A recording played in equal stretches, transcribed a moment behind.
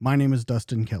My name is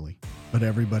Dustin Kelly, but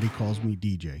everybody calls me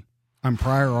DJ. I'm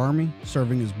prior Army,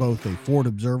 serving as both a Ford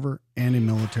observer and a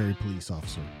military police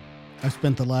officer. I've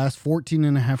spent the last 14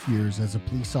 and a half years as a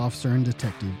police officer and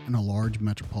detective in a large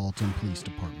metropolitan police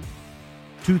department.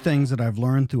 Two things that I've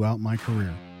learned throughout my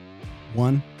career.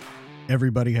 One,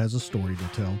 everybody has a story to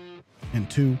tell. And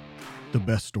two, the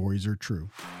best stories are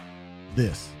true.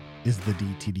 This is the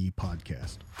DTD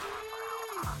Podcast.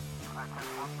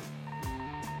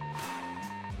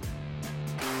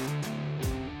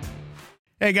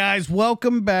 Hey guys,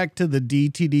 welcome back to the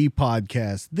DTD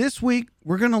Podcast. This week,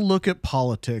 we're going to look at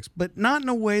politics, but not in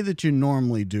a way that you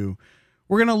normally do.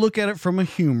 We're going to look at it from a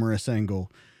humorous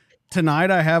angle. Tonight,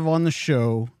 I have on the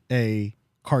show a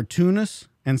cartoonist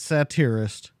and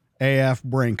satirist, A.F.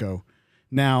 Branco.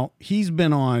 Now, he's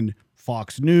been on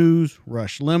Fox News,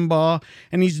 Rush Limbaugh,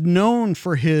 and he's known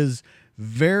for his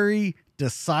very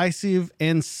decisive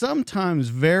and sometimes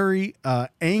very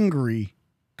angry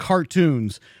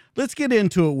cartoons. Let's get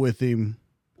into it with him.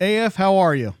 AF, how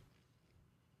are you?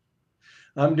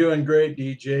 I'm doing great,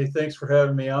 DJ. Thanks for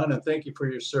having me on, and thank you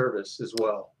for your service as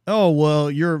well. Oh,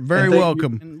 well, you're very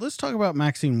welcome. And let's talk about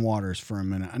Maxine Waters for a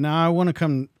minute. Now, I want to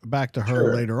come back to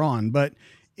her later on, but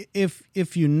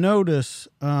if you notice,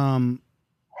 when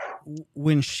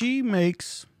she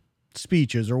makes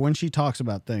speeches or when she talks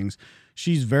about things,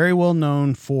 she's very well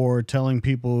known for telling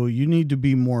people, you need to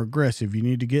be more aggressive. You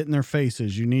need to get in their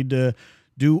faces. You need to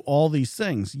do all these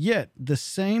things. Yet the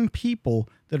same people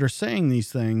that are saying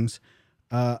these things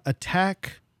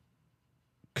attack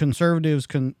conservatives,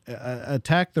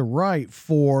 attack the right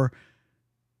for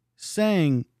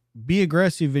saying, be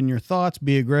aggressive in your thoughts,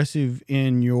 be aggressive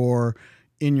in your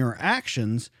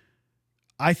actions.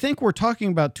 I think we're talking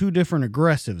about two different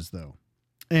aggressives though.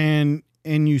 And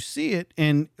you see it.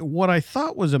 And what I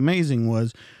thought was amazing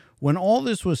was when all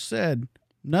this was said,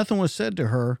 nothing was said to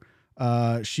her.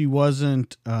 She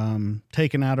wasn't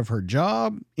taken out of her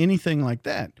job, anything like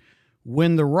that.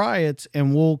 When the riots,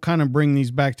 and we'll kind of bring these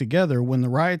back together, when the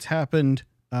riots happened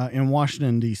in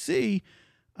Washington, D.C.,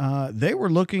 they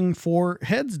were looking for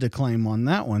heads to claim on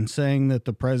that one, saying that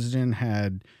the president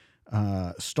had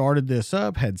started this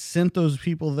up, had sent those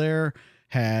people there,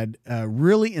 had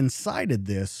really incited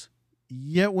this.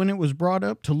 Yet when it was brought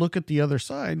up to look at the other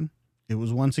side, it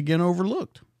was once again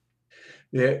overlooked.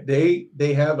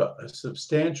 They have a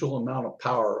substantial amount of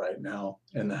power right now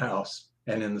in the House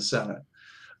and in the Senate.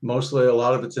 Mostly, a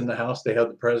lot of it's in the House. They have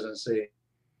the presidency.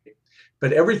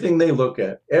 But everything they look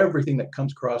at, everything that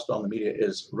comes across on the media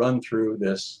is run through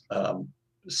this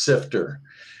sifter.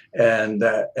 And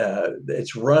that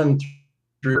it's run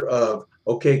through of,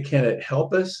 okay, can it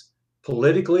help us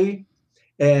politically?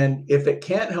 And if it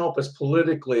can't help us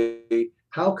politically,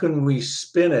 how can we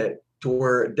spin it to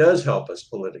where it does help us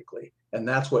politically? And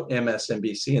that's what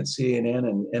MSNBC and CNN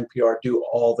and NPR do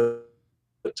all the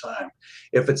time.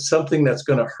 If it's something that's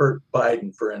going to hurt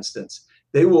Biden, for instance,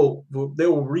 they will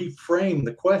reframe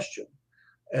the question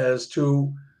as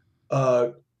to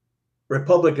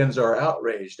Republicans are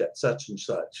outraged at such and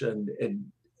such, and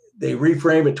they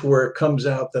reframe it to where it comes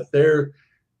out that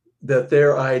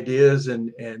their ideas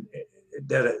and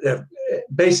that it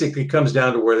basically comes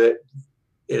down to where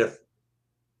it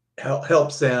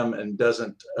helps them and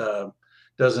doesn't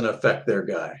affect their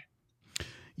guy.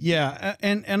 Yeah,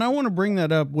 and I want to bring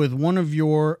that up with one of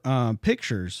your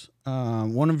pictures,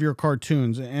 one of your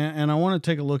cartoons, and I want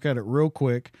to take a look at it real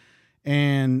quick.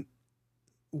 And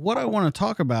what I want to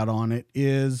talk about on it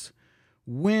is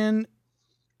when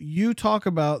you talk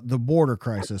about the border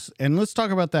crisis, and let's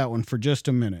talk about that one for just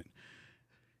a minute.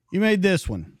 You made this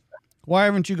one. Why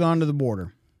haven't you gone to the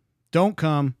border? Don't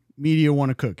come. Media want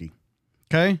a cookie.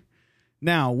 Okay?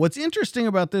 Now, what's interesting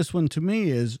about this one to me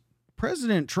is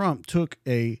President Trump took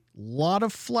a lot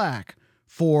of flack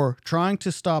for trying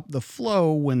to stop the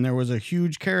flow when there was a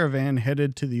huge caravan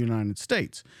headed to the United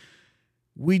States.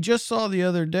 We just saw the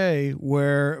other day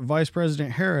where Vice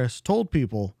President Harris told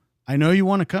people, I know you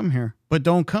want to come here, but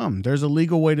don't come. There's a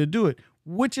legal way to do it,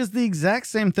 which is the exact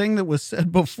same thing that was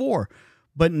said before,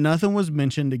 but nothing was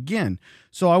mentioned again.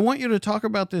 So I want you to talk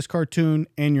about this cartoon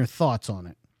and your thoughts on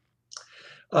it.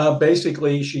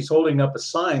 Basically, she's holding up a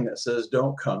sign that says,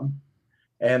 don't come.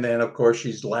 And then, of course,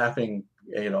 she's laughing,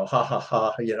 ha, ha,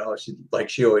 ha, like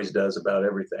she always does about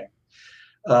everything.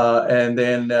 And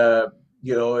then,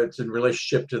 it's in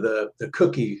relationship to the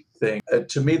cookie thing.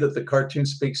 To me, that the cartoon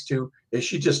speaks to is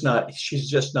she's just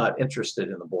not interested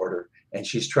in the border. And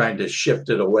she's trying to shift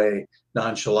it away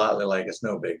nonchalantly, like it's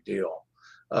no big deal.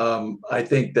 I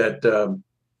think that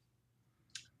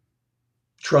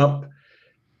Trump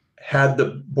had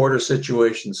the border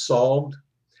situation solved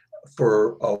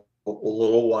for a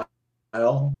little while.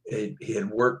 He had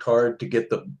worked hard to get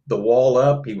the wall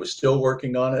up. He was still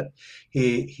working on it.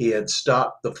 He had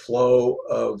stopped the flow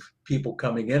of people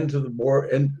coming into the border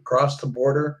and across the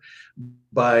border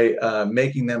by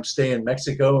making them stay in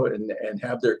Mexico and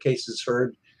have their cases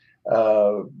heard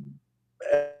uh,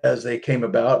 as they came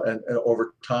about and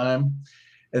over time.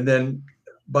 And then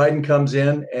Biden comes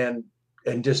in and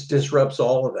just disrupts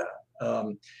all of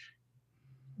that.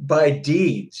 By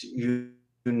deeds, you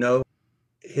know,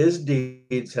 his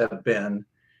deeds have been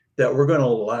that we're going to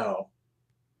allow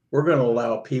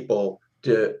people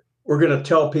to we're going to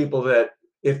tell people that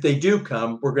if they do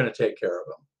come, we're going to take care of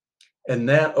them, and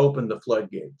that opened the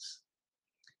floodgates.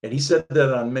 And he said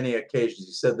that on many occasions.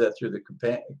 He said that through the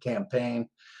campaign,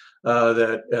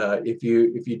 that if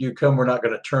you do come, we're not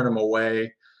going to turn them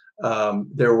away.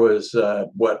 There was a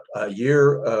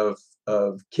year of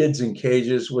kids in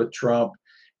cages with Trump,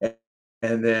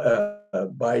 and then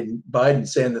Biden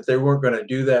saying that they weren't going to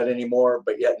do that anymore,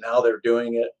 but yet now they're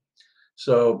doing it.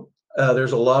 So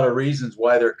there's a lot of reasons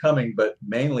why they're coming, but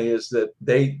mainly is that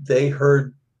they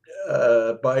heard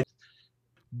Biden.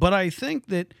 But I think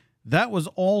that that was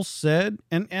all said,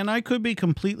 and I could be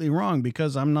completely wrong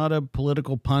because I'm not a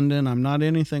political pundit. I'm not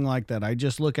anything like that. I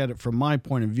just look at it from my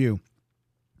point of view.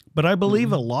 But I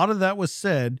believe a lot of that was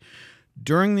said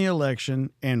during the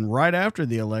election and right after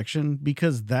the election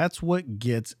because that's what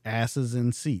gets asses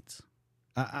in seats.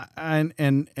 I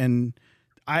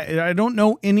don't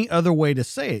know any other way to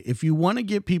say it. If you want to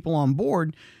get people on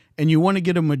board and you want to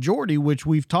get a majority, which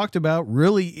we've talked about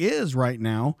really is right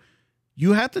now,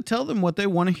 you have to tell them what they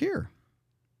want to hear.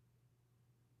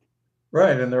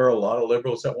 Right, and there are a lot of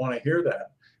liberals that want to hear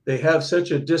that. They have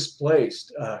such a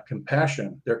displaced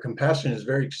compassion. Their compassion is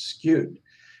very skewed.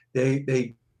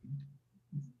 They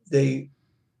they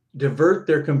divert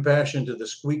their compassion to the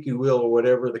squeaky wheel or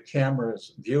whatever the camera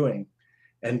is viewing,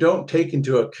 and don't take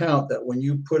into account that when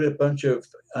you put a bunch of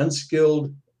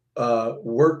unskilled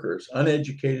workers,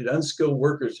 uneducated, unskilled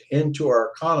workers into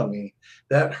our economy,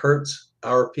 that hurts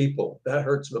our people. That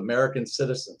hurts American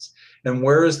citizens. And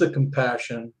where is the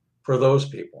compassion for those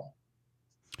people?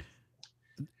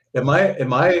 Am I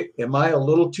a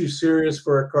little too serious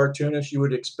for a cartoonist? You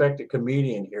would expect a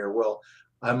comedian here. Well,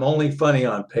 I'm only funny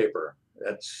on paper.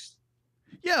 That's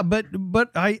Yeah,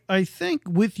 but I think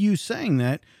with you saying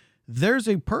that, there's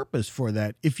a purpose for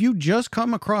that. If you just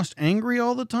come across angry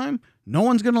all the time, no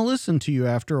one's going to listen to you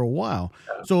after a while.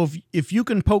 So if you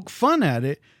can poke fun at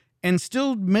it and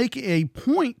still make a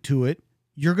point to it,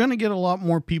 you're going to get a lot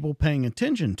more people paying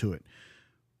attention to it.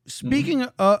 Speaking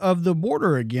of the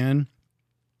border again,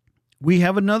 we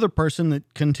have another person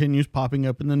that continues popping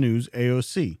up in the news,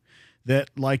 AOC,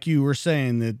 that, like you were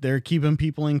saying, that they're keeping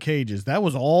people in cages. That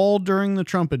was all during the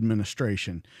Trump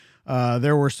administration.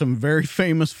 There were some very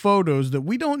famous photos that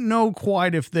we don't know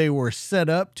quite if they were set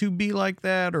up to be like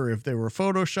that or if they were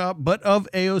Photoshopped, but of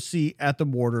AOC at the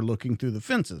border looking through the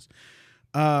fences.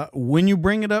 When you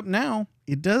bring it up now,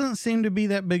 it doesn't seem to be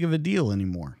that big of a deal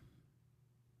anymore.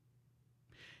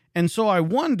 And so I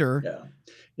wonder.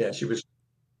 Yeah, she was.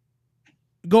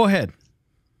 Go ahead.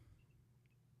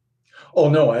 Oh,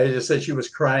 no, I just said she was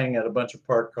crying at a bunch of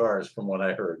parked cars from what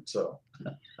I heard. So,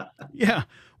 yeah.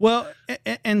 Well,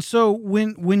 and so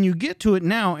when you get to it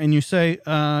now and you say,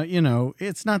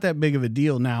 it's not that big of a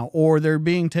deal now, or they're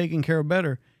being taken care of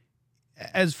better.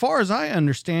 As far as I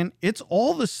understand, it's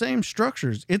all the same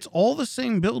structures. It's all the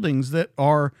same buildings that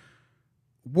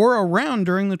were around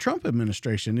during the Trump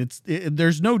administration.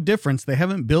 There's no difference. They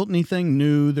haven't built anything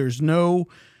new. There's no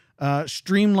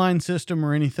streamlined system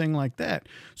or anything like that.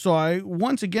 So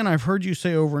I've heard you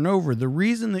say over and over, the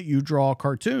reason that you draw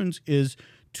cartoons is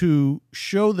to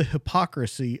show the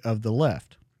hypocrisy of the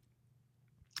left.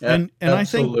 And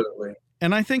absolutely.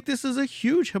 I think this is a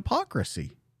huge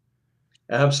hypocrisy.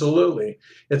 Absolutely.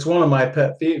 It's one of my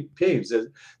pet peeves, is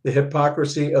the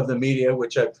hypocrisy of the media,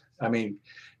 which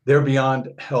they're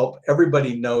beyond help.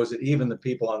 Everybody knows it. Even the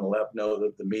people on the left know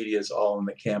that the media is all in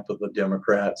the camp of the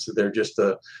Democrats. They're just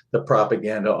the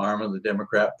propaganda arm of the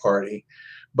Democrat Party.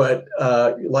 But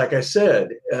like I said,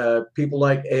 people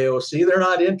like AOC, they're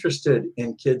not interested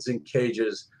in kids in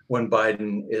cages when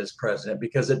Biden is president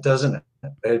because it doesn't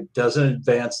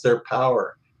advance their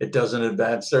power. It doesn't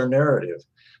advance their narrative.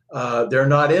 They're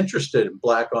not interested in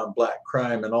black on black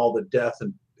crime and all the death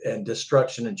and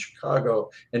destruction in Chicago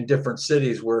and different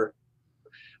cities where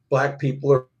black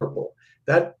people are purple.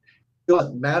 That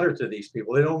doesn't matter to these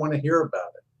people. They don't want to hear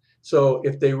about it. So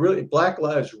if Black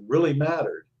lives really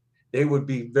mattered, they would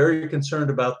be very concerned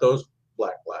about those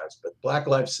Black lives, but Black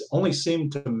lives only seem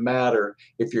to matter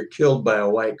if you're killed by a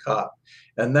white cop.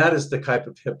 And that is the type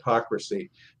of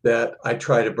hypocrisy that I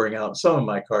try to bring out in some of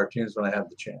my cartoons when I have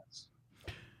the chance.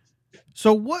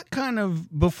 So what kind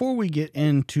of, before we get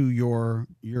into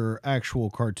your actual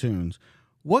cartoons,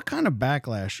 what kind of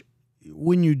backlash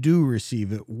when you do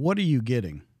receive it, what are you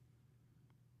getting?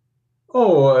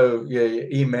 Oh, yeah,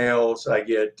 emails I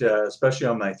get, especially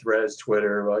on my threads,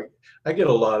 Twitter. Like, I get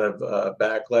a lot of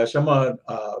backlash. I'm on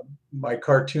my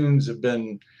cartoons have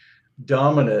been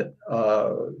dominant.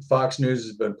 Fox News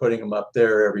has been putting them up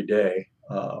there every day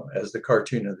as the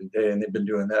cartoon of the day, and they've been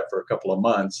doing that for a couple of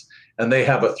months. And they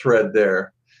have a thread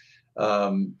there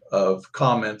of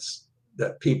comments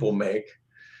that people make,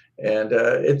 and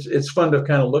it's fun to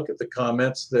kind of look at the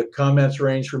comments. The comments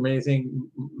range from anything,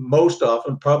 most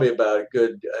often, probably about a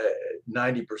good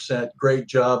 90%. Great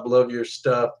job, love your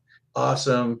stuff,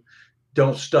 awesome,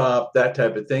 don't stop, that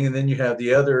type of thing. And then you have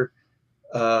the other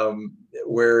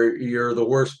where you're the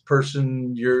worst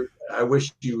person. I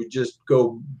wish you would just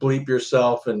go bleep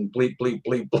yourself and bleep, bleep,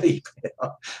 bleep, bleep. You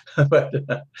know? But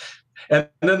and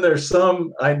then there's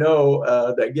some I know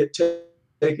that get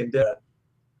taken down.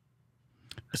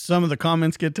 Some of the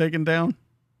comments get taken down.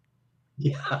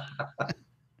 Yeah.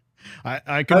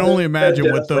 I can only imagine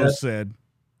what those said.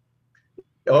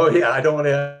 Oh yeah, I don't want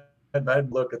to. I'd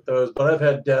look at those, but I've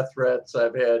had death threats.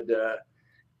 I've had,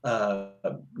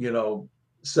 you know,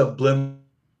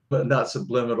 not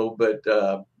subliminal, but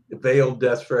veiled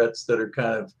death threats that are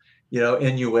kind of, you know,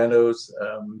 innuendos.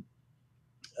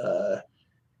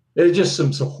 It's just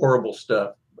some horrible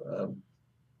stuff.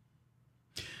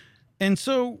 And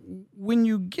so when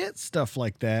you get stuff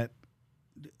like that,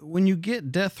 when you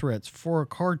get death threats for a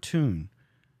cartoon,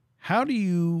 how do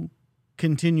you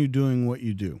continue doing what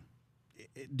you do?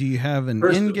 Do you have an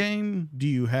end game? Do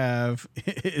you have,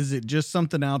 is it just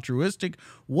something altruistic?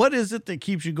 What is it that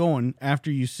keeps you going after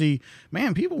you see,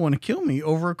 man, people want to kill me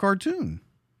over a cartoon?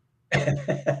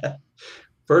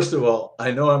 First of all, I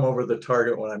know I'm over the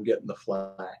target when I'm getting the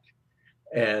flack,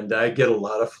 and I get a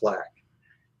lot of flack.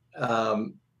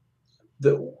 Um,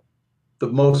 the the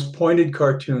most pointed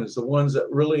cartoons, the ones that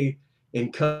really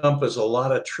encompass a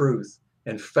lot of truth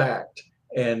and fact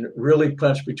and really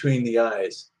punch between the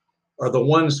eyes, are the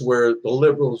ones where the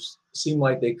liberals seem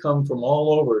like they come from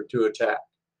all over to attack.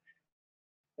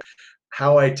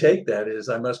 How I take that is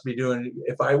I must be doing,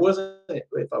 if I wasn't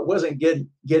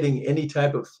getting any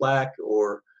type of flack,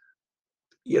 or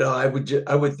you know, I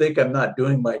would think I'm not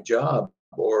doing my job,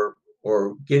 or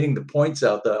getting the points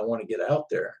out that I want to get out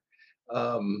there.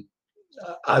 Um,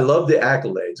 I love the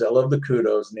accolades. I love the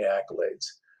kudos and the accolades,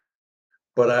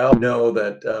 but I know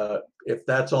that if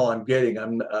that's all I'm getting,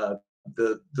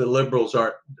 the liberals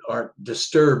aren't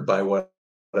disturbed by what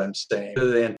I'm saying.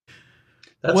 And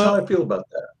that's how I feel about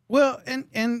that. Well,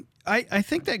 and I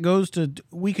think that goes to,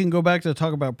 we can go back to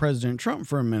talk about President Trump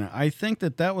for a minute. I think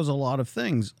that was a lot of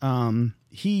things.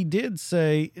 He did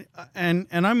say, and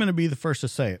I'm going to be the first to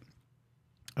say it,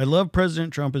 I love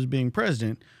President Trump as being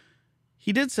president.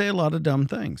 He did say a lot of dumb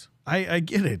things. I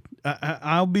get it.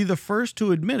 I'll be the first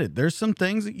to admit it. There's some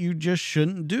things that you just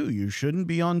shouldn't do. You shouldn't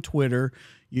be on Twitter.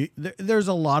 There's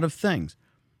a lot of things.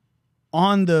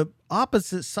 On the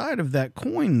opposite side of that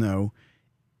coin, though,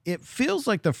 it feels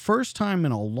like the first time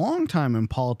in a long time in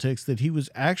politics that he was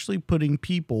actually putting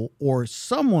people, or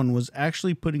someone was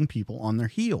actually putting people on their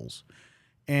heels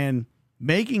and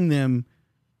making them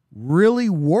really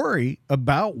worry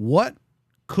about what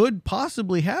could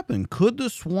possibly happen. Could the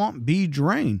swamp be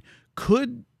drained?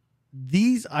 Could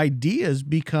these ideas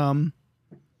become,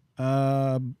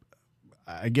 I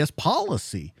guess,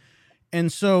 policy?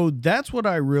 And so that's what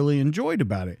I really enjoyed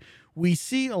about it. We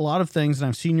see a lot of things, and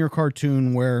I've seen your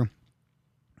cartoon where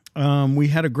we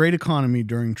had a great economy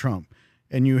during Trump,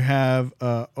 and you have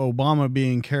Obama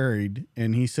being carried,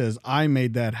 and he says, I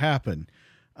made that happen.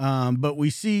 But we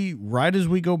see right as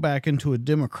we go back into a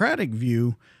Democratic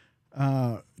view,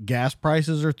 gas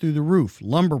prices are through the roof,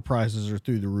 lumber prices are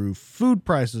through the roof, food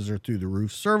prices are through the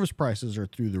roof, service prices are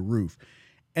through the roof.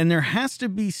 And there has to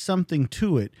be something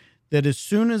to it that as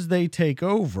soon as they take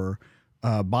over,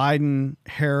 Biden,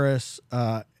 Harris,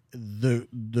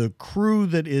 the crew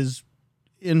that is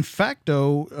in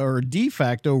facto or de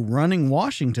facto running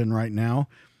Washington right now,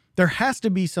 there has to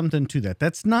be something to that.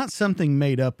 That's not something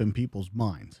made up in people's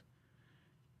minds.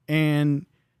 And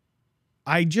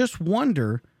I just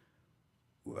wonder,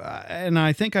 and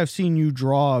I think I've seen you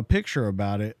draw a picture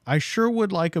about it. I sure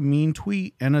would like a mean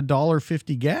tweet and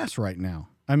 $1.50 gas right now.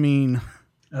 I mean,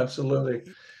 absolutely.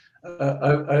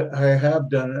 I have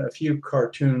done a few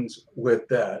cartoons with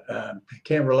that. I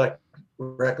can't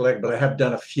recollect, but I have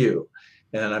done a few.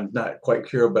 and I'm not quite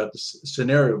clear about the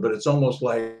scenario, but it's almost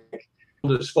like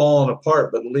it's falling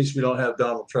apart, but at least we don't have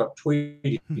Donald Trump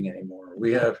tweeting anymore.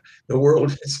 We have the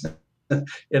world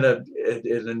in a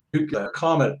nuclear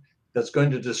comet that's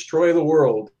going to destroy the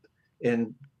world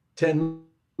in 10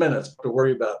 minutes to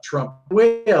worry about Trump. The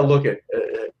way I look at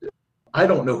it, I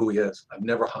don't know who he is. I've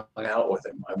never hung out with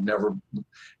him. I've never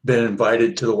been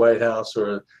invited to the White House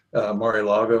or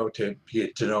Mar-a-Lago to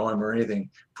get to know him or anything.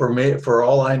 For me, for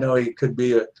all I know, he could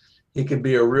be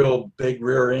a real big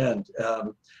rear end.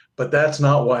 But that's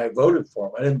not why I voted for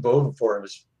him. I didn't vote for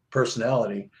his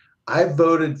personality. I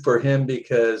voted for him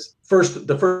because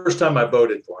the first time I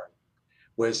voted for him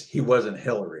was he wasn't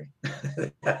Hillary.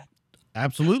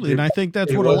 Absolutely. And I think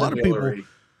that's He what a lot wasn't of people.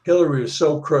 Hillary was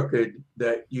so crooked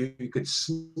that you could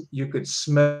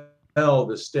smell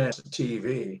the stench of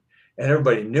TV, and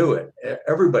everybody knew it.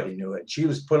 Everybody knew it. She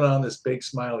was putting on this big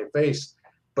smiley face,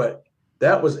 but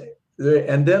that was.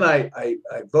 And then I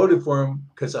voted for him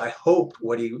because I hoped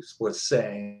what he was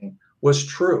saying was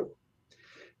true.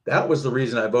 That was the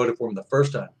reason I voted for him the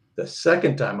first time. The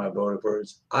second time I voted for him,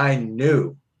 I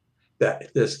knew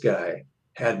that this guy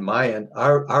had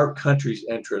our country's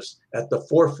interests at the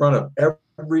forefront of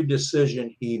every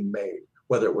decision he made,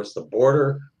 whether it was the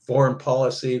border, foreign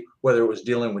policy, whether it was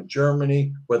dealing with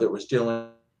Germany, whether it was dealing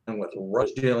with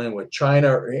Russia, dealing with China,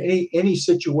 or any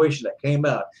situation that came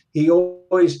out. He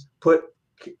always put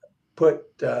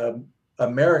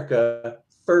America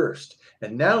first.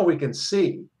 And now we can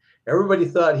see everybody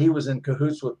thought he was in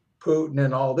cahoots with Putin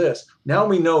and all this. Now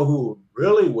we know who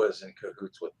really was in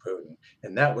cahoots with Putin,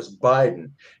 and that was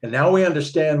Biden. And now we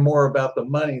understand more about the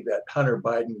money that Hunter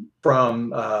Biden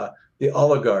from the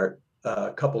oligarch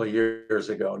a couple of years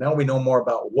ago. Now we know more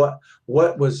about what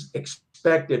was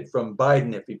expected from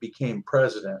Biden if he became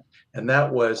president, and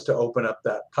that was to open up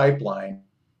that pipeline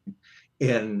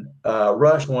in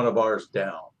Russia, one of ours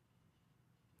down.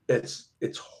 It's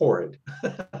horrid.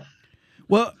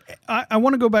 Well, I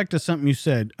want to go back to something you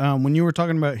said when you were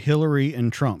talking about Hillary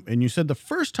and Trump. And you said the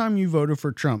first time you voted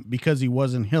for Trump because he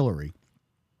wasn't Hillary.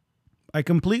 I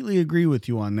completely agree with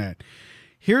you on that.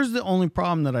 Here's the only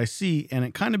problem that I see, and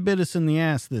it kind of bit us in the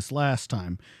ass this last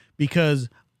time, because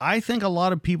I think a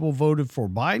lot of people voted for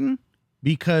Biden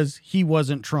because he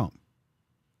wasn't Trump.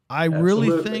 I really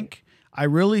think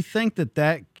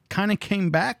that kind of came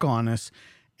back on us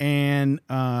and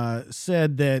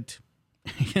said that,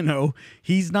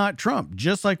 he's not Trump,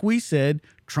 just like we said,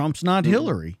 Trump's not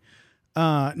Hillary.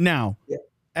 Now,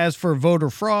 as for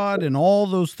voter fraud and all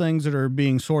those things that are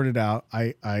being sorted out,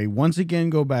 I once again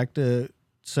go back to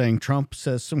saying Trump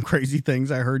says some crazy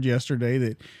things. I heard yesterday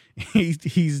that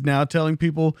he's now telling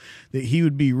people that he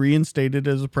would be reinstated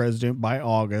as a president by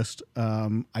August.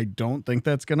 I don't think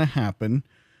that's going to happen.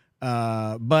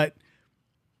 But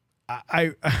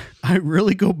I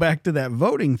really go back to that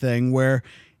voting thing where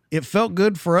it felt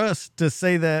good for us to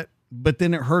say that, but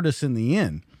then it hurt us in the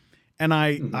end. And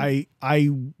I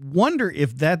wonder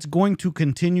if that's going to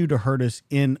continue to hurt us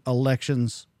in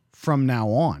elections from now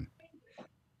on.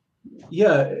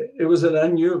 Yeah, it was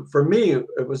for me,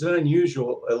 it was an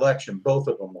unusual election. Both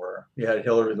of them were. You had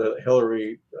the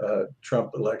Hillary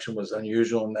Trump election was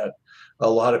unusual in that a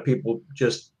lot of people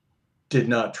just did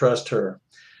not trust her.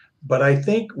 But I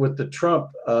think with the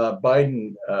Trump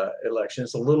Biden election,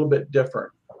 it's a little bit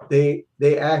different. They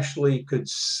actually could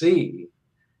see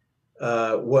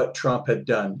what Trump had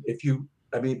done.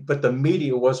 But the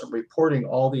media wasn't reporting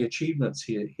all the achievements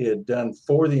he had done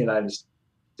for the United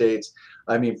States.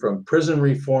 From prison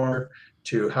reform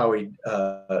to how he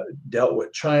dealt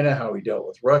with China, how he dealt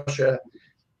with Russia,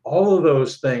 all of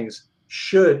those things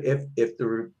should, if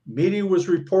the media was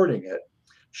reporting it,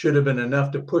 should have been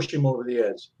enough to push him over the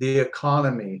edge. The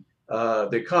economy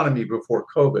before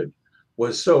COVID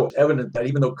was so evident that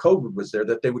even though COVID was there,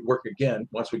 that they would work again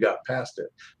once we got past it.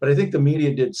 But I think the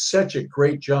media did such a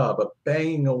great job of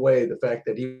banging away the fact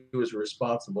that he was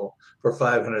responsible for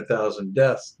 500,000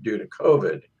 deaths due to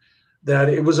COVID,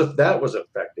 that that was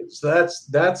effective. So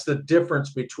that's the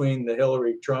difference between the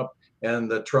Hillary Trump and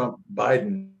the Trump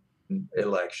Biden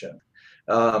election.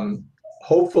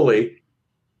 Hopefully.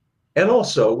 And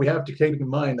also, we have to keep in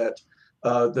mind that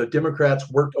the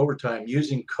Democrats worked overtime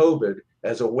using COVID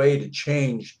as a way to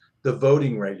change the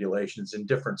voting regulations in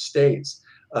different states.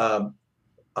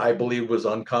 I believe was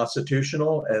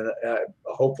unconstitutional, and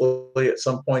hopefully at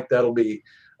some point that'll be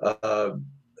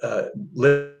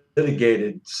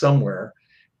litigated somewhere.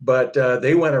 But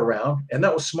they went around, and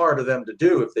that was smart of them to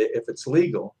do if it's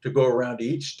legal to go around to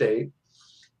each state.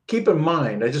 Keep in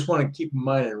mind, I just want to keep in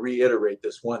mind and reiterate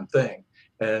this one thing.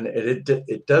 And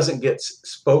it doesn't get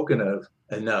spoken of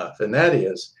enough, and that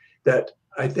is that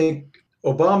I think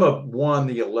Obama won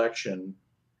the election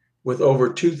with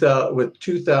over 2,000 with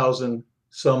 2,000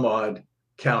 some odd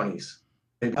counties.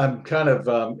 I'm kind of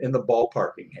in the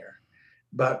ballparking here.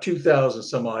 About 2,000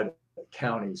 some odd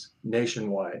counties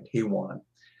nationwide. He won.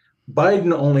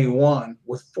 Biden only won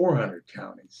with 400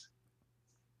 counties,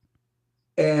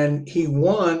 and he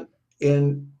won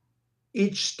in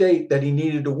each state that he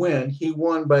needed to win. He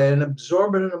won by an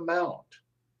exorbitant amount.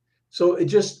 So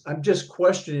I'm just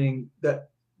questioning that.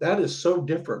 That is so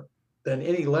different than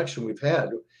any election we've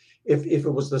had. If it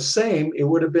was the same, it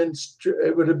would have been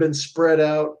spread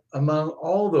out among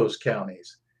all those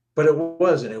counties, but it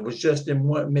wasn't. It was just in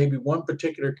maybe one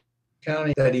particular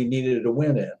county that he needed to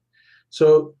win in.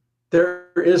 So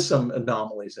there is some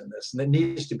anomalies in this, and it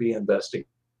needs to be investigated,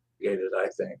 I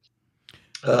think.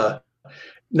 Uh,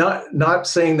 not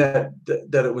saying that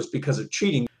it was because of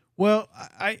cheating. Well,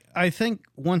 I think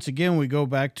once again we go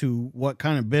back to what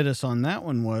kind of bit us on that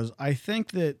one was I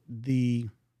think that the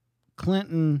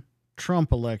Clinton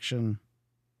Trump election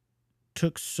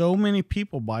took so many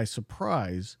people by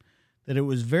surprise that it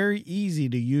was very easy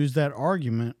to use that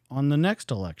argument on the next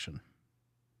election.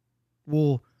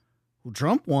 Well,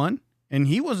 Trump won and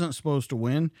he wasn't supposed to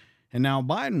win. And now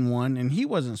Biden won and he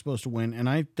wasn't supposed to win. And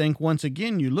I think once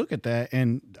again, you look at that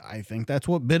and I think that's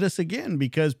what bit us again,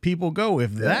 because people go,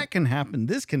 if that can happen,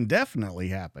 this can definitely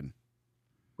happen.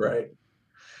 Right.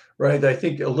 Right. I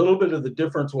think a little bit of the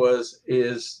difference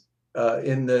is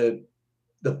in the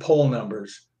poll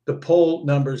numbers. The poll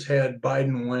numbers had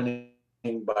Biden winning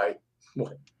by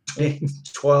what,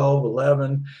 12,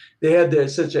 11. They had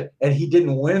and he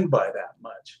didn't win by that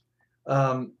much.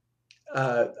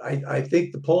 I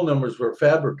think the poll numbers were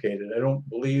fabricated. I don't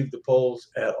believe the polls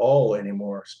at all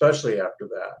anymore, especially after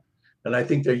that. And I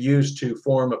think they're used to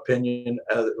form opinion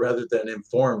rather than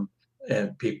inform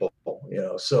people.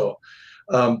 So.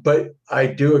 But I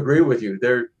do agree with you.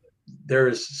 There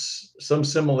is some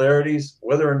similarities,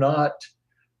 whether or not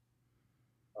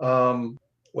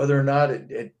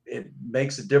it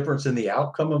makes a difference in the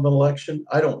outcome of an election.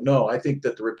 I don't know. I think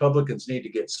that the Republicans need to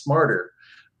get smarter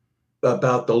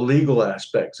about the legal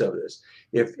aspects of this.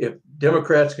 If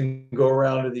Democrats can go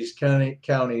around to these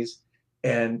counties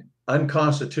and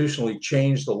unconstitutionally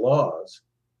change the laws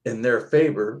in their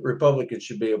favor, Republicans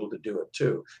should be able to do it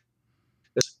too.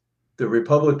 The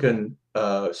Republican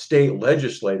state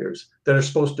legislators that are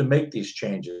supposed to make these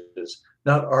changes,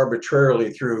 not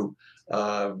arbitrarily through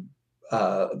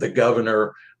the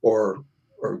governor or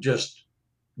just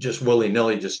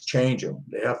willy-nilly just change them.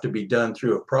 They have to be done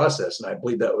through a process, and I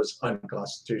believe that was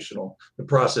unconstitutional, the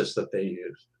process that they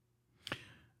used.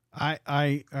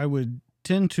 I would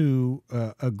tend to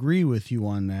agree with you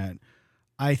on that.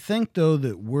 I think, though,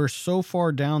 that we're so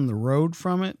far down the road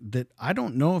from it that I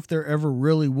don't know if there ever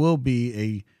really will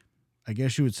be I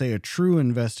guess you would say, a true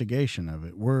investigation of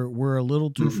it. We're a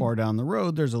little too far down the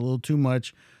road. There's a little too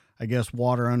much, I guess,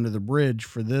 water under the bridge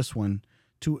for this one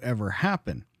to ever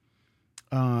happen.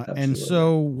 And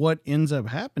so what ends up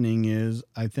happening is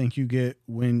I think you get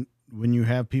when you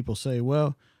have people say,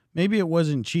 well, maybe it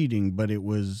wasn't cheating, but it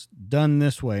was done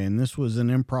this way and this was an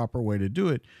improper way to do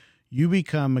it. You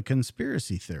become a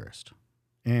conspiracy theorist,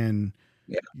 and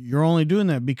you're only doing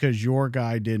that because your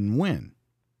guy didn't win.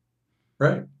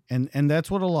 Right. And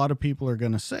that's what a lot of people are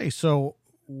going to say. So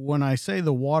when I say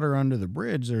the water under the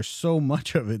bridge, there's so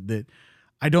much of it that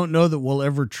I don't know that we'll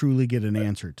ever truly get an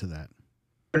answer to that.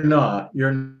 You're not.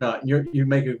 You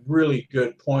make a really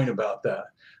good point about that.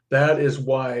 That is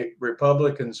why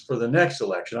Republicans for the next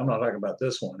election, I'm not talking about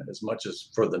this one as much as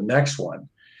for the next one,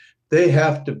 they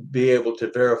have to be able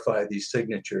to verify these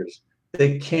signatures.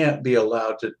 They can't be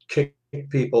allowed to kick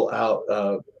people out,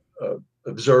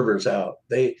 observers out.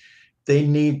 They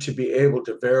need to be able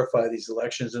to verify these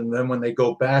elections, and then when they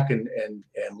go back and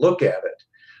look at it.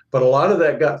 But a lot of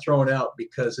that got thrown out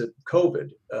because of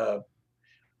COVID.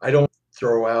 I don't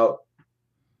throw out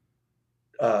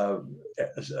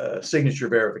signature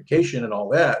verification and all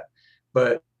that,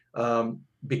 but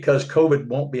because COVID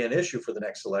won't be an issue for the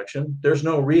next election, there's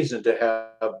no reason to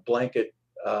have blanket,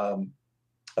 what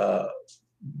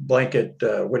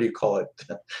do you call it?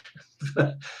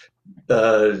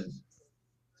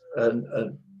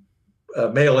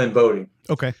 Mail-in voting.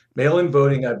 Okay. Mail-in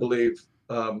voting, I believe,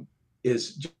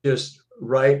 is just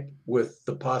ripe with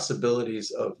the possibilities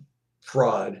of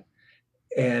fraud,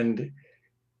 and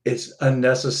it's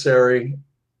unnecessary.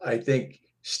 I think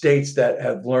states that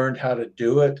have learned how to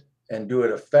do it and do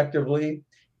it effectively,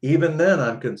 even then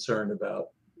I'm concerned about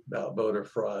voter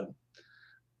fraud.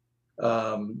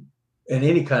 And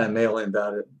any kind of mail-in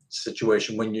ballot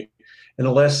situation,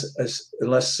 unless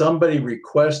somebody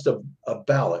requests a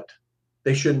ballot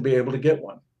they shouldn't be able to get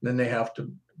one. Then they have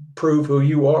to prove who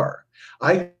you are.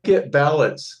 I get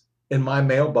ballots in my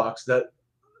mailbox that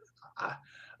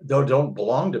don't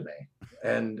belong to me,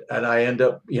 and I end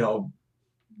up, Just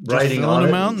writing filling on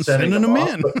them it out and and sending sending them them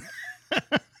off. in.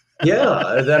 But yeah,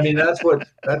 I mean that's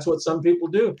what some people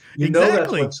do. That's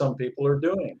Exactly. what some people are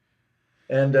doing,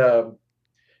 and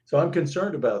so I'm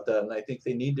concerned about that, and I think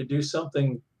they need to do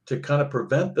something to kind of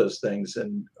prevent those things.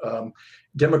 And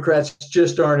Democrats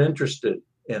just aren't interested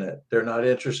in it. They're not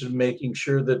interested in making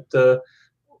sure that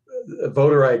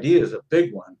voter ID is a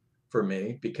big one for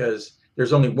me, because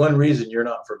there's only one reason you're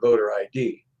not for voter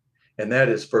ID, and that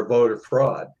is for voter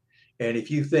fraud. And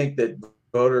if you think that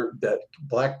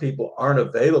black people aren't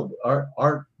available,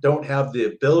 aren't don't have the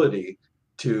ability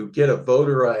to get a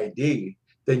voter ID,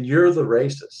 then you're the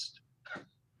racist.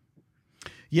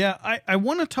 Yeah, I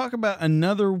want to talk about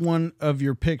another one of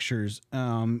your pictures.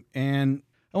 And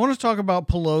I want to talk about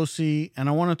Pelosi, and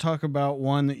I want to talk about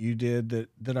one that you did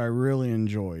that I really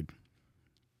enjoyed.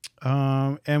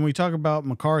 And we talk about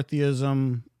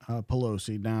McCarthyism,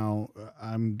 Pelosi. Now,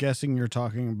 I'm guessing you're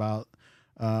talking about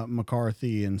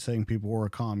McCarthy and saying people were a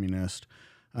communist.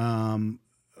 Um,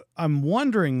 I'm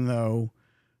wondering, though,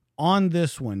 on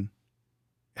this one,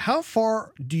 how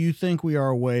far do you think we are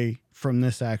away from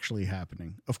this actually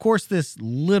happening? Of course, this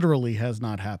literally has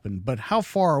not happened, but how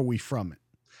far are we from it?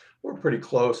 We're pretty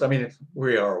close. I mean, if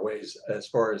we are a ways as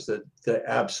far as the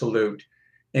absolute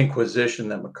inquisition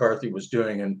that McCarthy was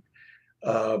doing. And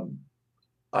um,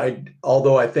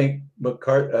 although I think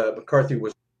McCarthy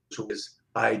was his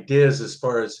ideas as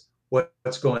far as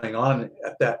what's going on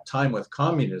at that time with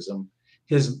communism,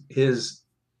 his his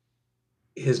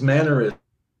his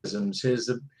mannerisms,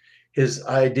 his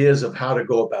ideas of how to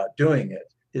go about doing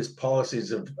it, his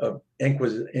policies of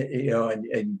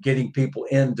and getting people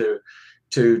into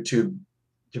to to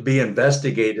to be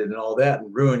investigated and all that,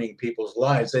 and ruining people's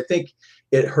lives. I think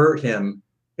it hurt him.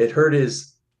 It hurt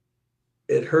his.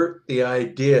 It hurt the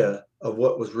idea of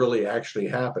what was really actually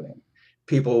happening.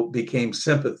 People became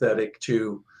sympathetic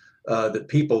to the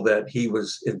people that he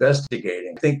was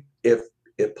investigating. I think if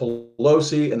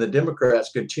Pelosi and the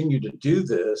Democrats continue to do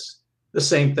this, the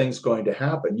same thing's going to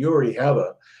happen. You already have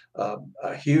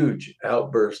a huge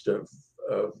outburst of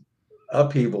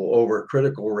upheaval over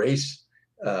critical race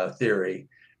theory,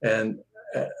 and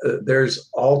there's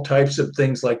all types of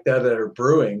things like that are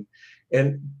brewing,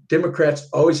 and Democrats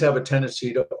always have a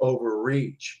tendency to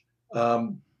overreach.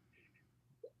 Um,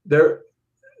 there,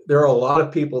 there are a lot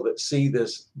of people that see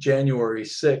this January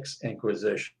 6th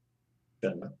Inquisition,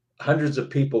 hundreds of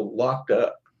people locked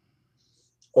up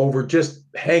over just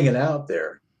hanging out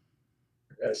there.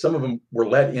 Some of them were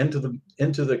let into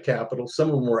the Capitol. Some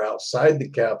of them were outside the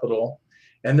Capitol,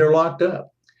 and they're locked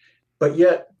up. But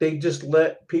yet they just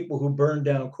let people who burned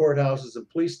down courthouses and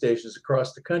police stations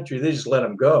across the country, they just let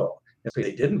them go. And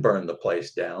they didn't burn the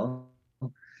place down.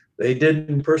 They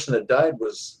didn't. The person that died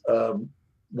was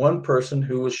one person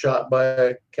who was shot by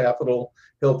a Capitol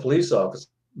Hill police officer.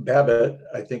 Babbitt,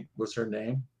 I think, was her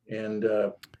name. And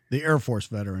The Air Force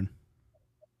veteran.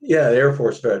 yeah, the Air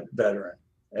Force veteran.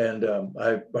 And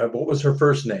what was her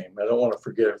first name? I don't want to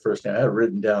forget her first name. I had it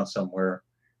written down somewhere.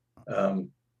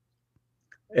 Um,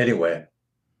 anyway,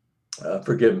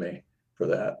 forgive me for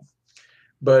that.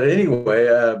 But anyway,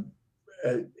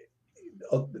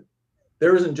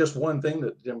 there isn't just one thing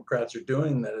that the Democrats are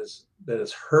doing that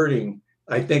is hurting.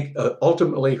 I think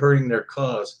ultimately hurting their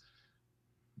cause.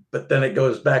 But then it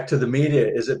goes back to the media.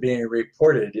 Is it being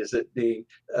reported? Is it being?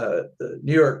 The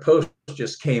New York Post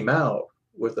just came out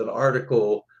with an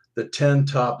article, the 10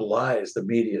 top lies the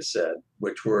media said,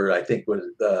 which were, I think, was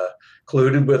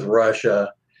colluded with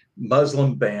Russia,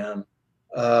 Muslim ban.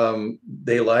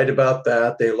 They lied about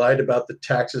that. They lied about the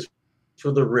taxes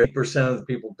for the rich. 8% of the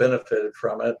people benefited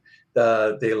from it.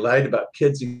 They lied about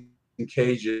kids in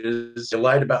cages. They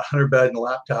lied about Hunter Biden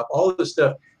laptop, all of this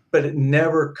stuff, but it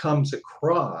never comes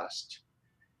across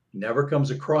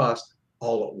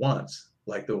all at once,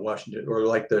 like the Washington or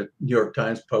like the New York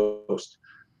Times Post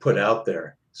put out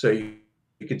there. So you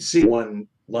could see one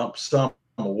lump sum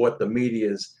of what the media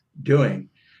is doing,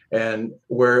 and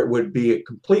where it would be a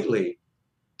completely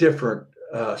different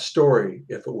story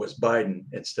if it was Biden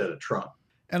instead of Trump.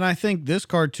 And I think this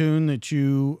cartoon that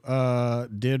you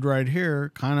did right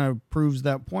here kind of proves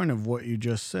that point of what you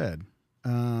just said.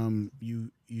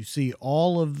 You see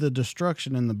all of the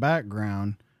destruction in the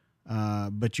background,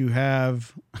 but you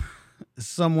have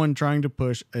someone trying to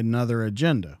push another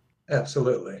agenda.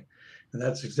 Absolutely. And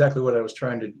that's exactly what I was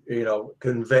trying to,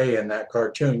 convey in that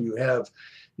cartoon. You have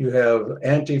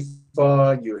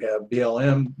Antifa, you have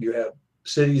BLM, you have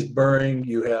cities burning,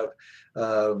 you have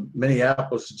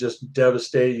Minneapolis is just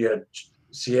devastated. You had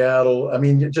Seattle. I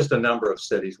mean, just a number of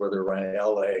cities where they're running.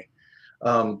 LA.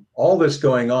 All this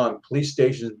going on. Police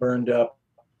stations burned up,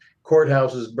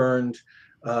 courthouses burned,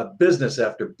 business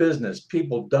after business,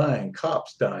 people dying,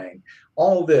 cops dying,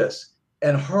 all this,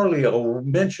 and hardly a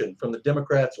mention from the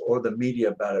Democrats or the media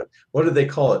about it. What do they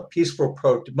call it?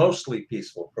 Mostly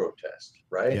peaceful protest,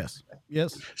 right? Yes.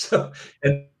 Yes. So,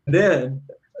 and then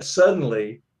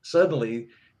suddenly,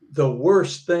 the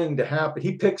worst thing to happen.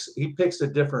 He picks a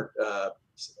different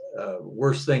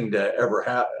worst thing to ever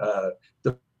happen.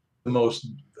 The most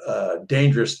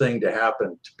dangerous thing to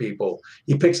happen to people.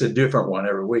 He picks a different one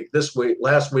every week.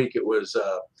 Last week it was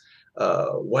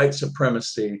white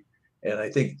supremacy, and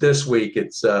I think this week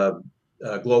it's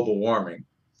global warming.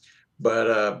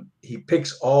 But he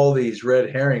picks all these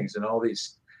red herrings and all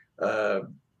these uh,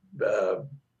 uh,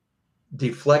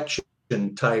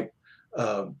 deflection type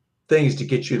things to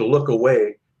get you to look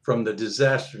away from the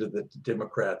disaster that the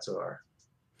Democrats are.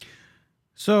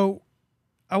 So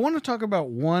I want to talk about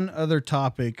one other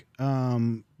topic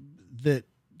that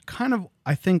kind of,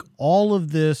 I think all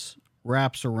of this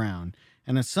wraps around.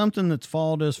 And it's something that's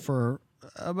followed us for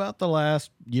about the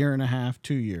last year and a half,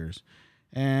 2 years.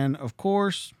 And of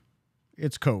course,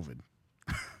 it's COVID.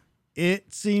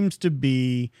 It seems to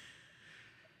be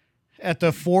at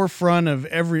the forefront of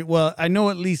well, I know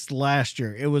at least last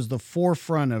year, it was the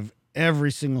forefront of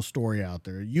every single story out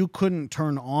there. You couldn't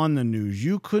turn on the news.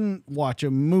 You couldn't watch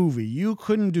a movie. You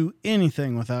couldn't do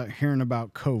anything without hearing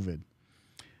about COVID.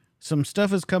 Some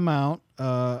stuff has come out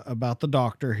about the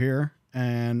doctor here,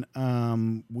 and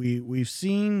we've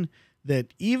seen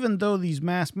that even though these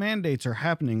mask mandates are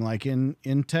happening, like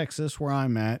in Texas where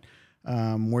I'm at,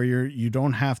 where you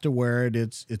don't have to wear it.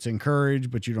 It's encouraged,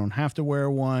 but you don't have to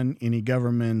wear one. Any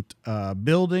government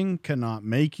building cannot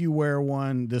make you wear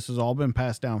one. This has all been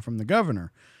passed down from the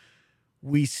governor.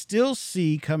 We still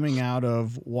see coming out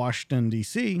of Washington,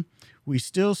 D.C., we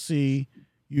still see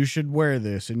you should wear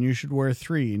this and you should wear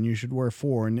 3 and you should wear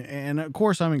 4. And of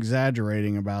course, I'm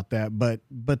exaggerating about that,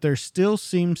 but there still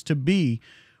seems to be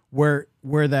where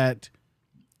that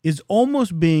is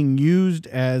almost being used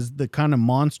as the kind of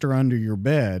monster under your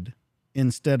bed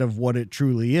instead of what it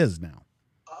truly is now.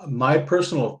 My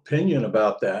personal opinion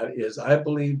about that is I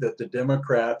believe that the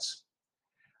Democrats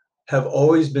have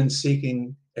always been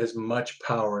seeking as much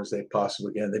power as they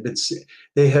possibly can.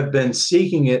 They have been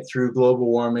seeking it through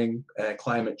global warming and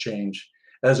climate change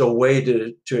as a way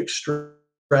to extract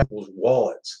people's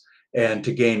wallets and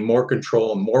to gain more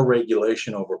control and more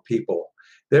regulation over people.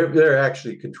 They're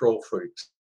actually control freaks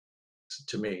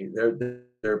to me. They're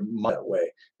that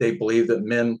way. They believe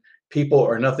that people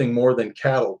are nothing more than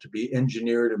cattle to be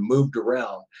engineered and moved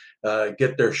around,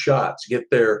 get their shots, get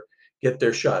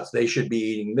their shots. They should be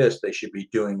eating this. They should be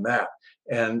doing that.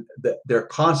 And they're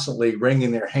constantly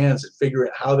wringing their hands and figuring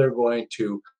out how they're going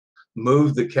to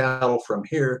move the cattle from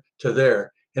here to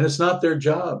there. And it's not their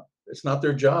job. It's not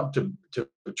their job to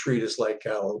treat us like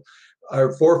cattle.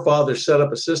 Our forefathers set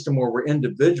up a system where we're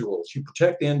individuals. You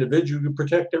protect the individual, you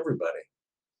protect everybody,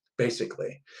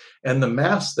 basically. And the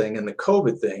mask thing and the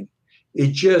COVID thing,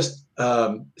 it just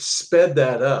sped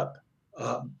that up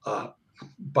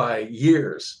by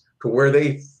years to where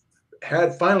they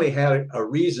finally had a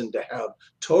reason to have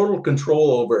total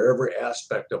control over every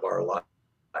aspect of our life.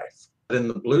 But in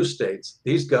the blue states,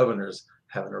 these governors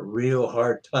having a real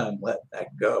hard time letting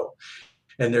that go.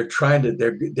 And they're trying to,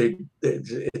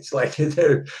 it's like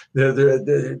they're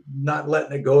not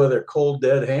letting it go of their cold,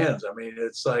 dead hands. I mean,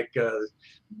 it's like,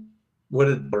 what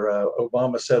did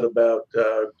Obama said about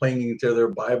clinging to their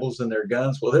Bibles and their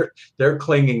guns? Well, they're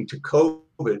clinging to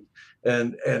COVID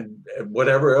and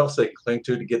whatever else they cling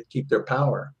to keep their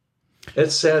power.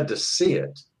 It's sad to see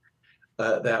it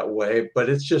that way, but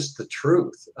it's just the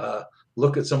truth.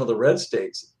 Look at some of the red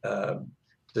states.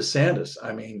 DeSantis,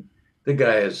 I mean, the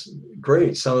guy is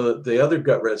great. Some of the other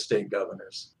red state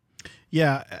governors.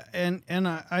 Yeah, and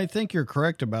I think you're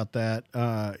correct about that.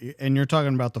 And you're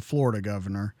talking about the Florida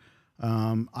governor.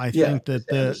 I think that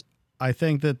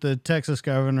the Texas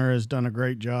governor has done a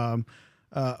great job.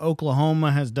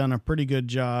 Oklahoma has done a pretty good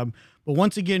job. But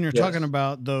once again, you're talking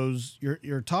about those.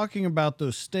 You're talking about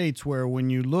those states where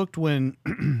when you looked when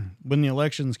the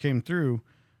elections came through,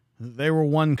 they were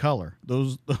one color.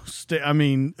 Those I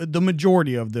mean, the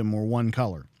majority of them were one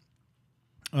color.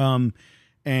 And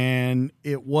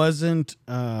it wasn't.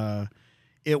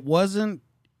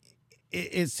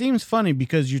 It seems funny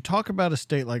because you talk about a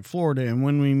state like Florida, and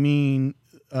when we mean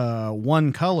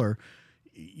one color,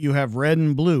 you have red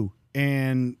and blue.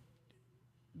 And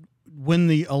when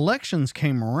the elections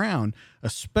came around,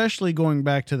 especially going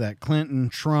back to that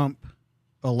Clinton-Trump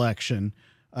election,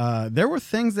 there were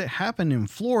things that happened in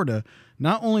Florida,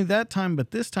 not only that time,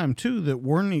 but this time too, that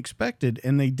weren't expected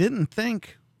and they didn't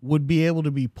think would be able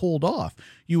to be pulled off.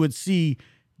 You would see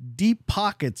deep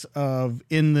pockets of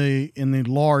in the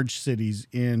large cities,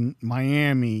 in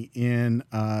Miami, in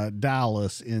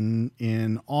Dallas,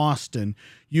 in Austin.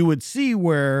 You would see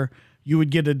where you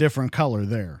would get a different color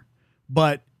there,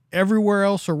 but everywhere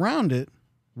else around it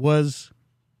was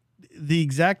the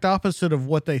exact opposite of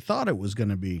what they thought it was going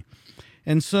to be.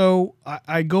 And so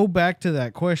I go back to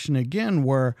that question again,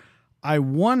 where I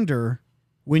wonder,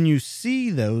 when you see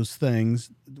those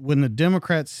things, when the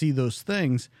Democrats see those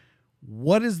things,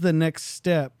 what is the next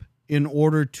step in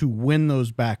order to win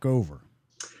those back over?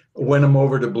 Win them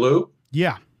over to blue?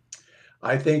 Yeah.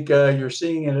 I think you're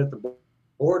seeing it at the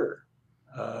border.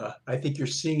 I think you're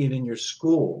seeing it in your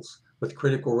schools with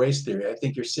critical race theory. I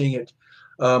think you're seeing it.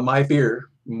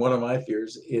 One of my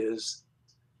fears is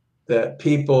that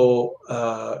people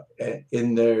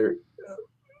in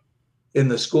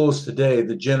the schools today,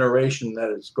 the generation that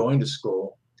is going to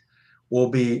school, will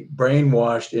be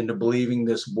brainwashed into believing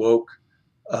this woke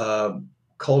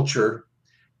culture,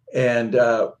 and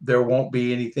there won't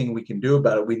be anything we can do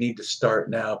about it. We need to start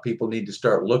now. People need to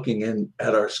start looking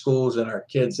at our schools and our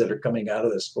kids that are coming out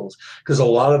of the schools, because a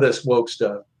lot of this woke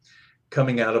stuff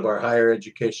coming out of our higher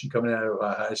education, coming out of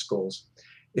our high schools,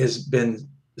 they've been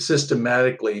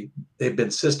systematically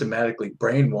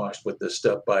brainwashed with this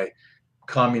stuff by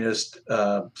communist,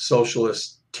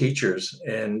 socialist teachers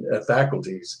and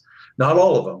faculties. Not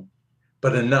all of them,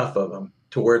 but enough of them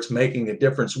to where it's making a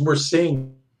difference. And we're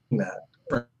seeing that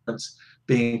difference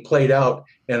being played out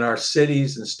in our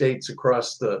cities and states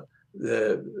across the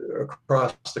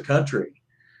country.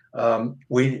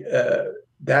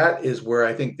 That is where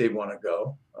I think they want to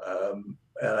go.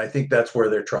 And I think that's where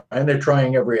they're trying. They're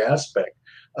trying every aspect.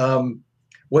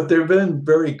 What they've been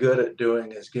very good at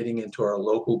doing is getting into our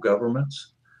local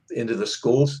governments, into the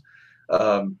schools.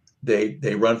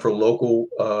 They run for local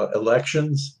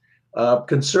elections.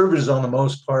 Conservatives, on the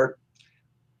most part,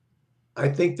 I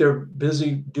think they're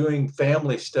busy doing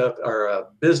family stuff, or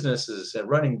businesses and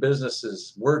running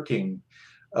businesses, working,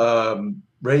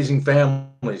 raising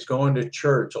families, going to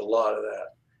church, a lot of that.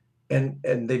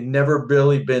 And they've never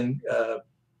really been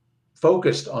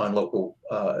focused on local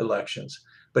elections.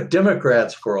 But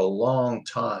Democrats for a long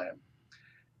time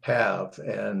have.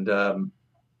 And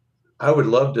I would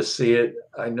love to see it.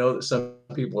 I know that some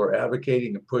people are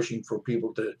advocating and pushing for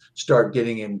people to start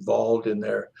getting involved in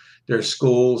their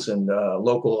schools and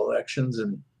local elections,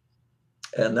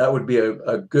 and that would be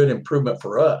a good improvement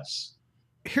for us.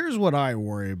 Here's what I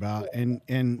worry about,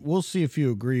 and we'll see if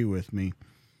you agree with me.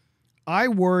 I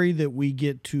worry that we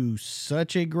get to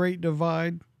such a great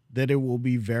divide that it will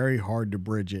be very hard to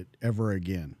bridge it ever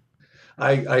again.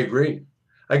 I agree.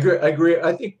 I agree.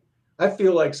 I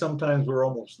feel like sometimes we're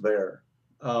almost there.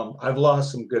 I've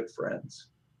lost some good friends.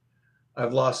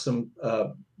 I've lost some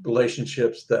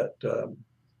relationships that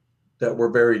were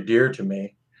very dear to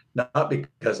me, not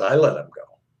because I let them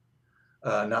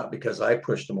go, not because I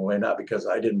pushed them away, not because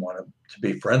I didn't want to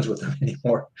be friends with them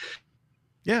anymore.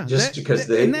 Yeah, just because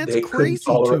they crazy couldn't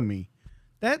tolerate. To me.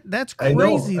 That's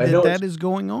crazy that is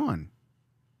going on.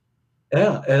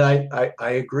 Yeah, and I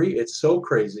agree. It's so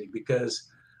crazy because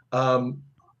it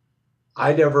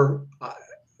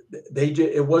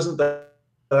wasn't that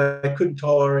I couldn't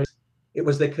tolerate. It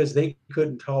was because they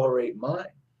couldn't tolerate mine.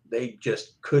 They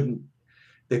just couldn't.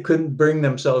 They couldn't bring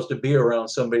themselves to be around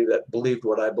somebody that believed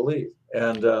what I believe,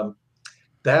 and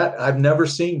that I've never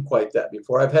seen quite that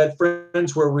before. I've had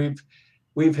friends where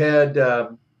we've had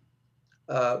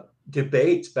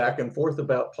debates back and forth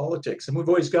about politics, and we've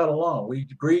always got along. We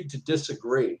agreed to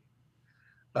disagree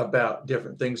about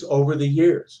different things over the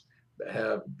years.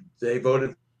 They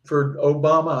voted for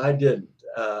Obama, I didn't,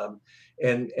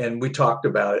 and we talked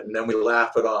about it, and then we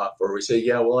laugh it off, or we say,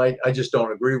 yeah, well, I just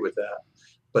don't agree with that.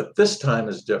 But this time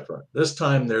is different. This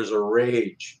time there's a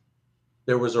rage.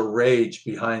 There was a rage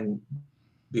behind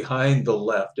the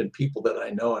left, and people that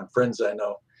I know and friends I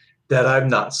know that I've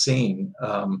not seen.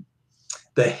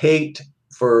 The hate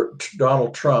for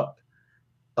Donald Trump,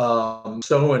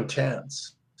 so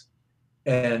intense.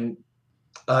 And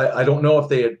I don't know if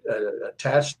they had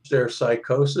attached their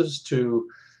psychosis to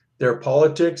their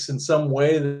politics in some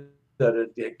way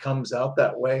that it comes out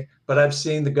that way. But I've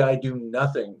seen the guy do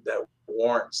nothing that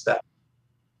warrants that.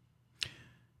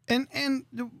 And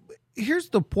here's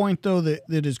the point, though,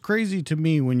 that is crazy to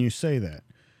me when you say that.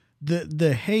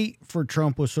 The hate for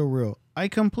Trump was so real. I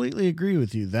completely agree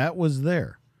with you. That was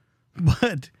there.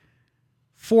 But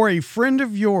for a friend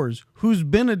of yours who's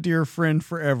been a dear friend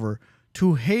forever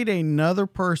to hate another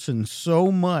person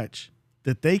so much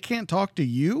that they can't talk to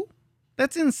you,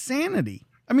 that's insanity.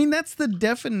 I mean, that's the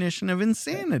definition of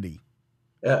insanity.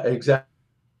 Exactly.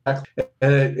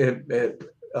 And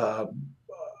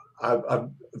I've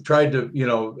tried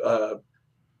to,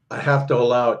 I have to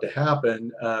allow it to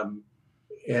happen.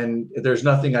 And there's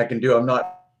nothing I can do. I'm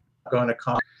not going to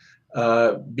comment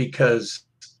because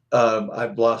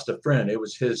I've lost a friend. It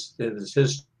was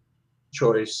his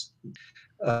choice,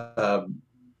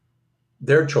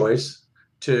 their choice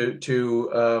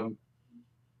to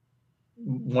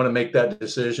want to make that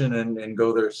decision and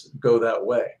go that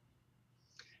way.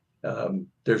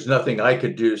 There's nothing I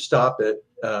could do to stop it.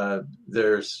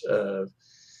 There's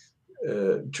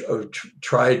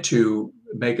try to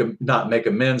not make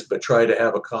amends, but try to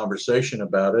have a conversation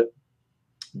about it.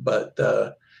 But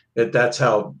that's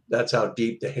how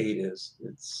deep the hate is.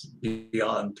 It's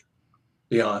beyond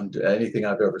anything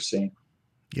I've ever seen.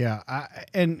 Yeah,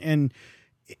 and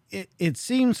it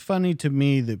seems funny to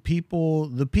me that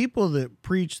the people that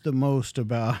preach the most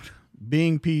about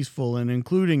being peaceful and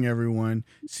including everyone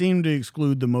seem to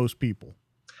exclude the most people.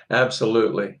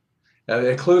 Absolutely.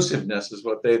 Inclusiveness is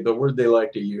the word they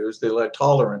like to use.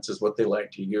 Tolerance is what they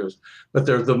like to use, but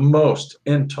they're the most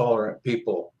intolerant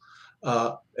people,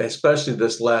 especially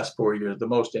this last 4 years, the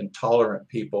most intolerant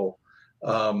people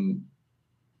that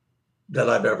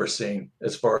I've ever seen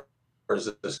as far as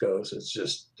this goes. It's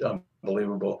just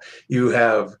unbelievable. You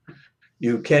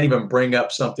can't even bring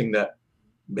up something that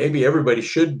maybe everybody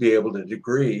should be able to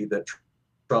agree that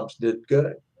Trump's did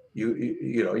good.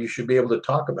 You should be able to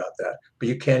talk about that, but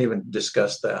you can't even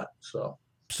discuss that. So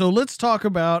let's talk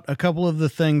about a couple of the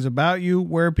things about you,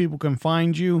 where people can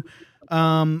find you.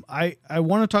 I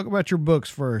want to talk about your books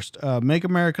first. Make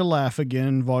America Laugh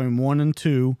Again, Volume 1 and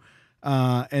 2,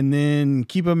 and then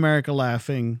Keep America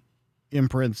Laughing, in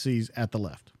parentheses, at the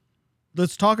left.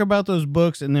 Let's talk about those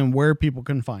books and then where people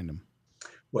can find them.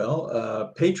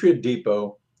 Well, Patriot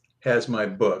Depot has my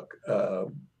book,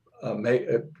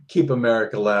 Keep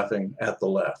America Laughing at the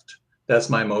Left. That's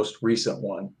my most recent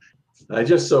one. I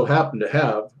just so happen to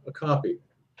have a copy.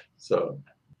 So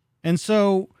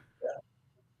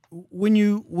when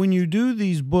you do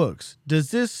these books,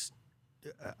 does this,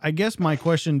 I guess my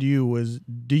question to you was,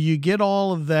 do you get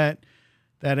all of that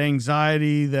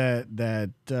anxiety,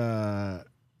 that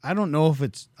I don't know if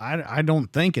it's, I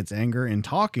don't think it's anger in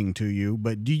talking to you,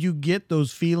 but do you get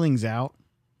those feelings out?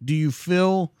 Do you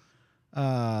feel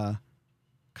kind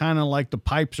of like the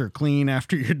pipes are clean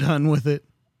after you're done with it?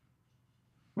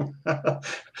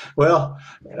 Well,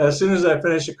 as soon as I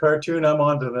finish a cartoon, I'm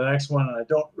on to the next one. And I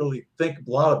don't really think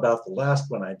a lot about the last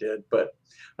one I did, but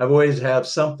I've always have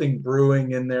something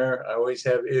brewing in there. I always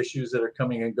have issues that are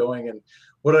coming and going. And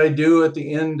what I do at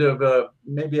the end of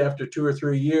maybe after 2 or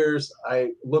 3 years,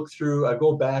 I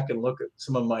go back and look at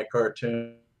some of my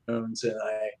cartoons, and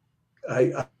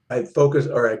I focus,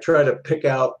 or I try to pick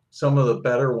out some of the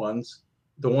better ones,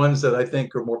 the ones that I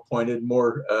think are more pointed,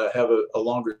 have a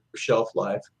longer shelf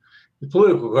life. The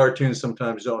political cartoons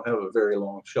sometimes don't have a very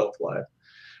long shelf life,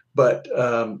 but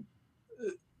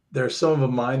there's some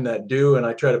of mine that do, and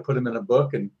I try to put them in a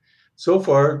book. And so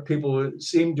far, people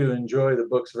seem to enjoy the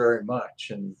books very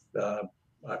much. And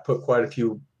I put quite a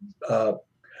few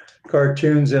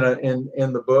cartoons in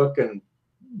the book,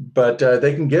 but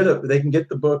they can get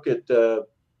the book at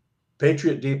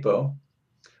Patriot Depot.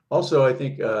 Also, I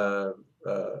think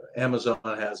Amazon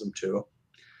has them too,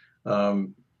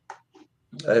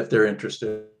 if they're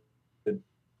interested.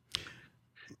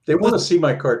 They want to see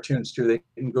my cartoons too. They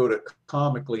can go to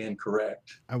Comically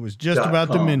Incorrect. I was just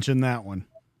about to mention that one.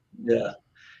 Yeah,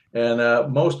 and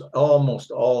almost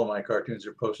all of my cartoons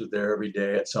are posted there every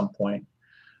day at some point.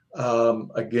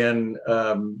 Again,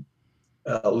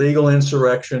 Legal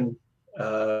Insurrection.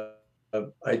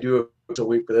 I do it a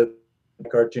week with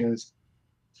cartoons.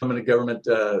 Some in the government,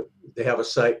 they have a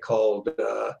site called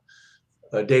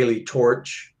Daily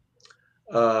Torch,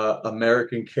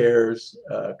 American Cares,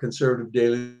 Conservative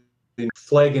Daily,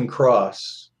 Flag and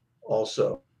Cross.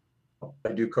 Also,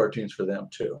 I do cartoons for them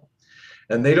too,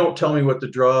 and they don't tell me what to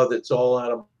draw. That's all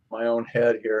out of my own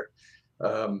head here,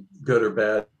 good or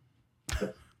bad.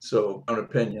 So, own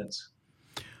opinions.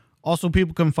 Also,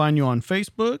 people can find you on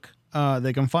Facebook.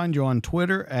 They can find you on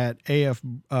Twitter at AF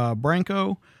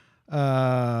Branco.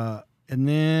 And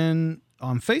then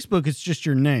on Facebook, it's just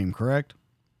your name, correct?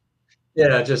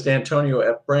 Yeah, just Antonio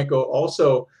F. Branco.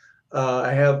 Also,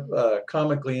 I have a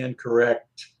Comically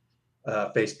Incorrect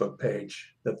Facebook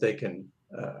page that they can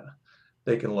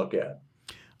look at.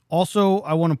 Also,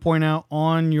 I want to point out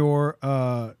on your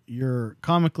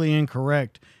Comically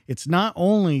Incorrect, it's not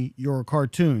only your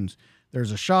cartoons.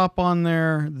 There's a shop on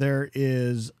there. There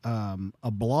is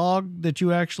a blog that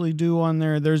you actually do on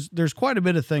there. There's quite a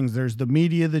bit of things. There's the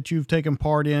media that you've taken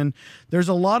part in. There's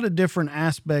a lot of different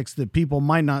aspects that people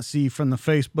might not see from the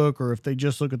Facebook, or if they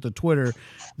just look at the Twitter.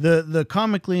 The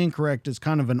Comically Incorrect is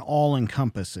kind of an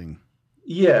all-encompassing.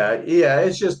 Yeah,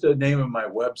 it's just the name of my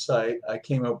website. I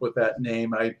came up with that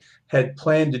name. I had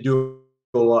planned to do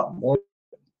a lot more.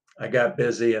 I got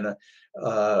busy, and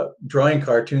drawing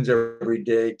cartoons every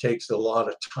day takes a lot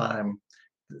of time,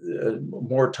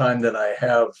 more time than I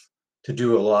have to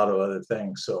do a lot of other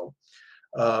things. So,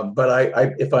 but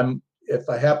if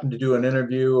I happen to do an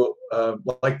interview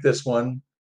like this one,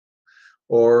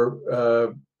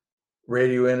 or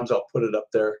radio interviews, I'll put it up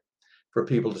there for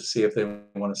people to see if they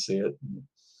want to see it.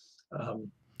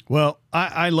 Well,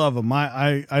 I love them.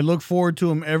 I look forward to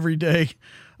them every day.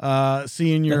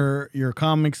 Seeing your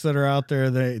comics that are out there,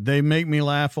 they make me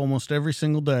laugh almost every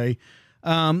single day.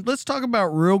 Let's talk about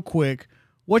real quick,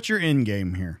 what's your end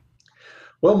game here?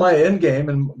 Well, my end game,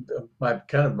 and I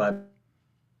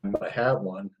have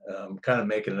one, kind of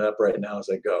making it up right now as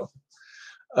I go,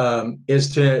 is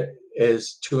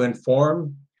to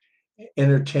inform,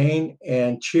 entertain,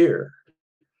 and cheer.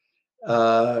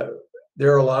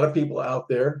 There are a lot of people out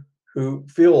there who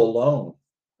feel alone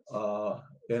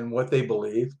in what they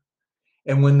believe.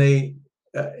 And when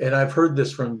and I've heard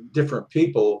this from different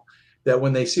people, that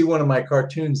when they see one of my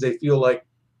cartoons, they feel like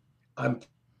I'm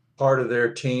part of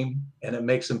their team, and it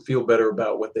makes them feel better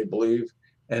about what they believe,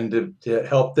 and to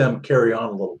help them carry on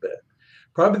a little bit.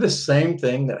 Probably the same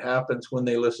thing that happens when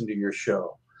they listen to your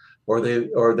show, or they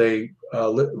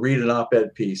read an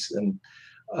op-ed piece. And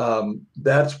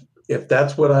if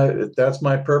that's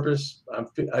my purpose,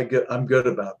 I'm good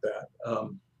about that.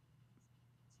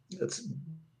 It's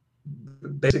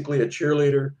basically a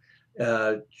cheerleader.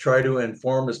 Try to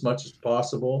inform as much as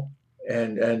possible,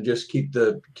 and just keep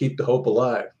the hope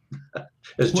alive,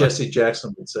 as Jesse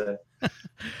Jackson would say.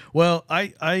 Well,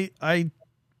 I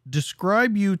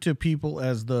describe you to people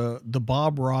as the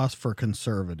Bob Ross for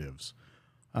conservatives.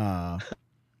 And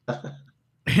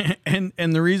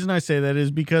the reason I say that is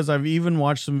because I've even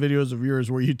watched some videos of yours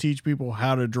where you teach people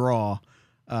how to draw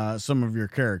some of your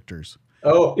characters.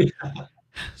 Oh, yeah.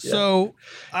 So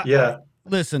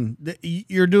listen,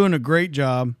 you're doing a great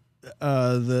job.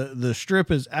 The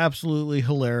strip is absolutely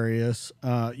hilarious.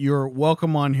 You're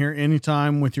welcome on here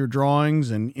anytime with your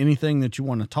drawings and anything that you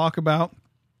want to talk about.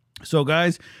 So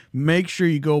guys, make sure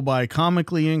you go by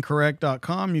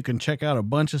comicallyincorrect.com. You can check out a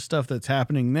bunch of stuff that's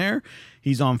happening there.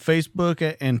 He's on Facebook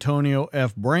at Antonio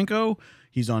F. Branco.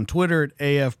 He's on Twitter at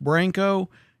AF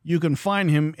Branco. You can find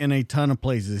him in a ton of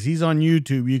places. He's on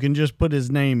YouTube. You can just put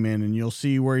his name in and you'll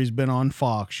see where he's been on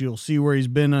Fox. You'll see where he's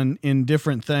been in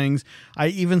different things. I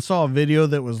even saw a video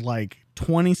that was like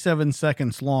 27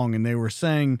 seconds long, and they were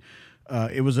saying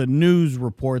it was a news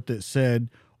report that said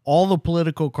all the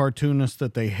political cartoonists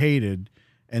that they hated,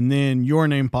 and then your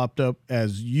name popped up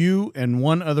as you and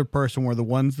one other person were the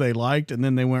ones they liked, and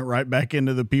then they went right back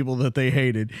into the people that they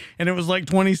hated. And it was like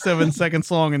 27 seconds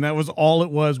long, and that was all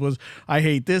it was I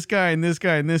hate this guy and this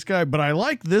guy and this guy, but I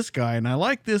like this guy and I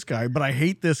like this guy, but I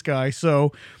hate this guy.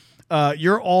 So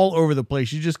you're all over the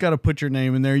place. You just got to put your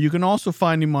name in there. You can also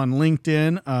find him on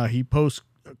LinkedIn. He posts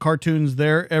cartoons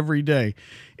there every day.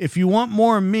 If you want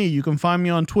more of me, you can find me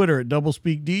on Twitter at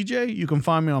DoubleSpeakDJ. You can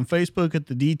find me on Facebook at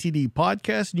the DTD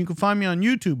Podcast, and you can find me on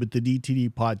YouTube at the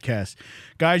DTD Podcast.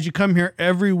 Guys, you come here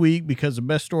every week because the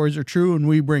best stories are true, and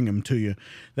we bring them to you.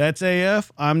 That's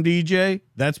AF. I'm DJ.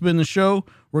 That's been the show.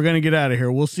 We're going to get out of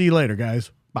here. We'll see you later, guys.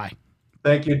 Bye.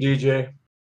 Thank you, DJ.